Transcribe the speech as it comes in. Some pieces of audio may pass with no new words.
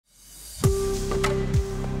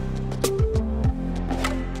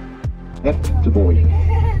F to boy.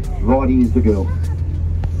 Righty is the girl.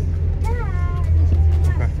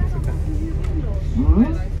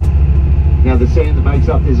 Now the sand that makes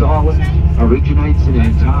up this island originates in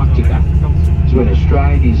Antarctica. It's when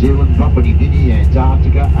Australia, New Zealand, Papua New Guinea,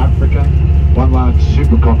 Antarctica, Africa, one large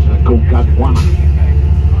supercontinent called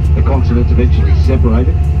Gondwana. The continents eventually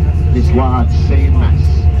separated. This large sand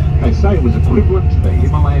mass, they say it was equivalent to the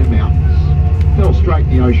Himalayan mountains, fell straight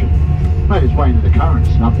in the ocean, made its way into the currents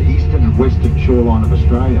and up the eastern and western shoreline of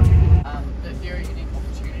Australia. A very unique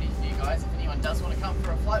opportunity for you guys. If anyone does want to come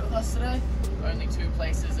for a flight with us today, only 2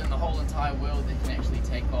 places in the whole entire world that can actually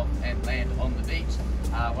take off and land on the beach.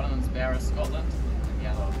 One of them's Barra, Scotland, and the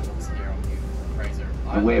other one's here on Fraser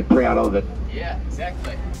Island. And we're proud of it. Yeah,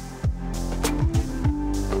 exactly.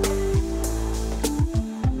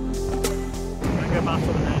 Go past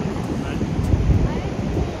the man.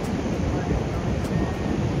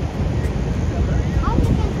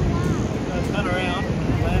 Turn around,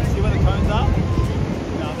 land, see where the cones are?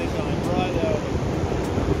 No, they're going right there.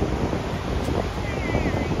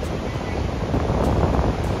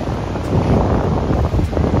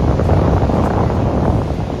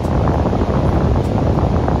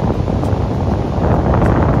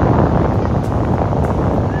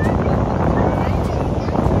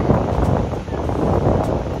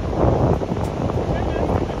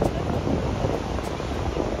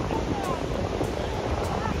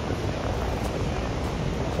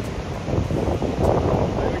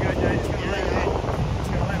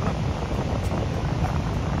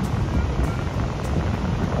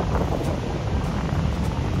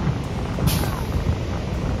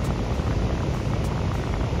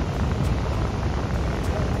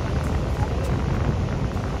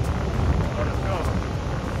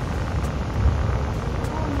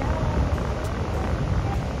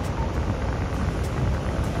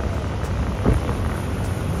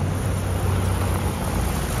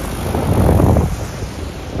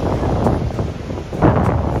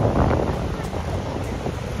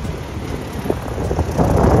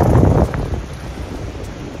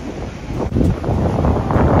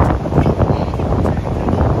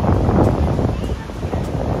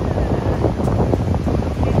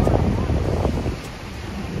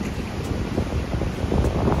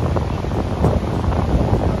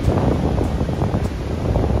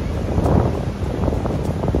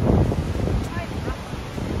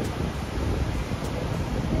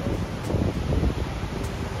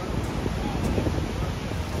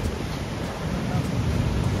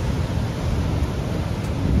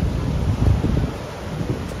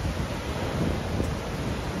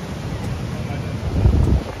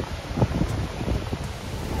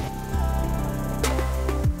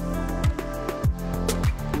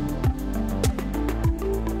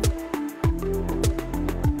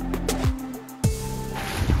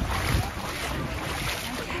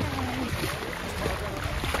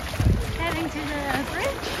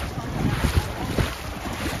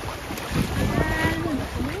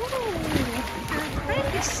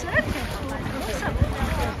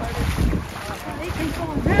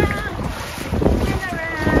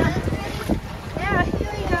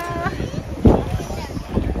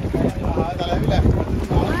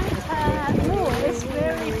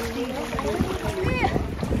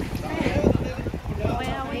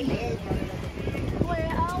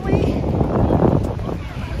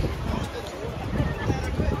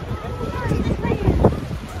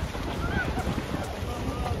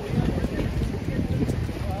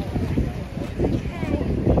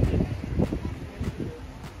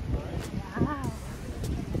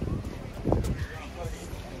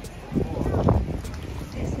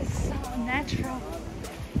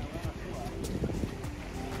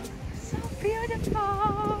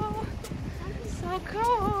 Beautiful, so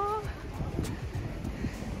cool.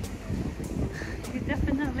 You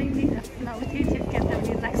definitely need a floaty to get the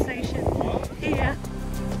relaxation here.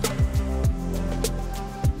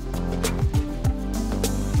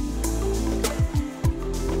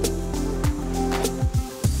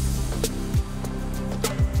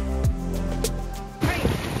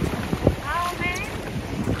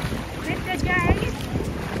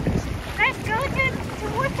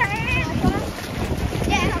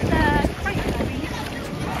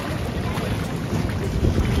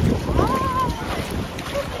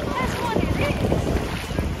 That's what it is.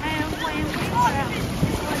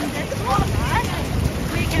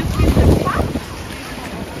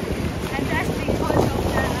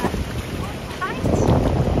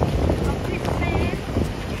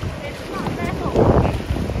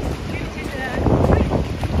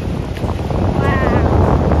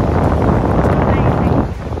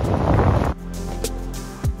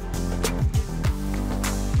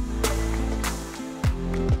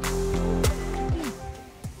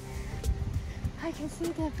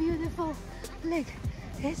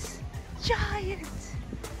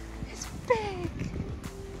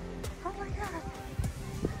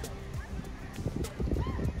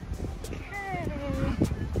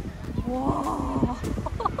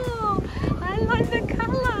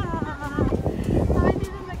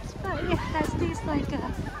 like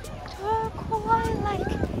a turquoise,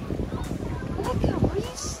 like a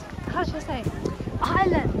reef. How should I say?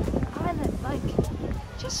 Island, like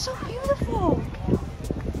just so beautiful.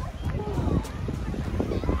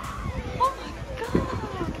 Oh my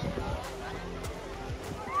god!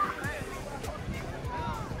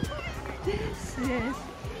 This is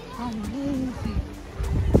amazing.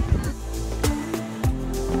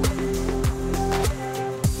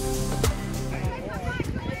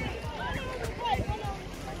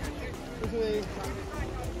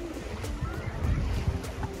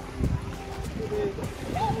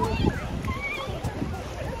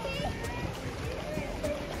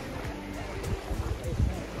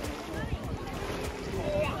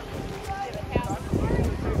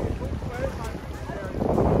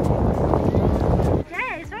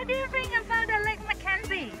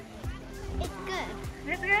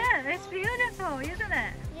 It's beautiful, isn't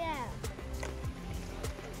it? Yeah.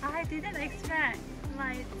 I didn't expect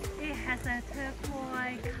like it has a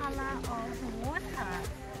turquoise color of water.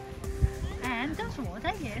 And those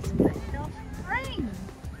water is made of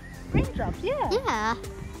raindrops, yeah. Yeah.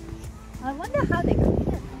 I wonder how they clean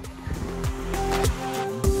it.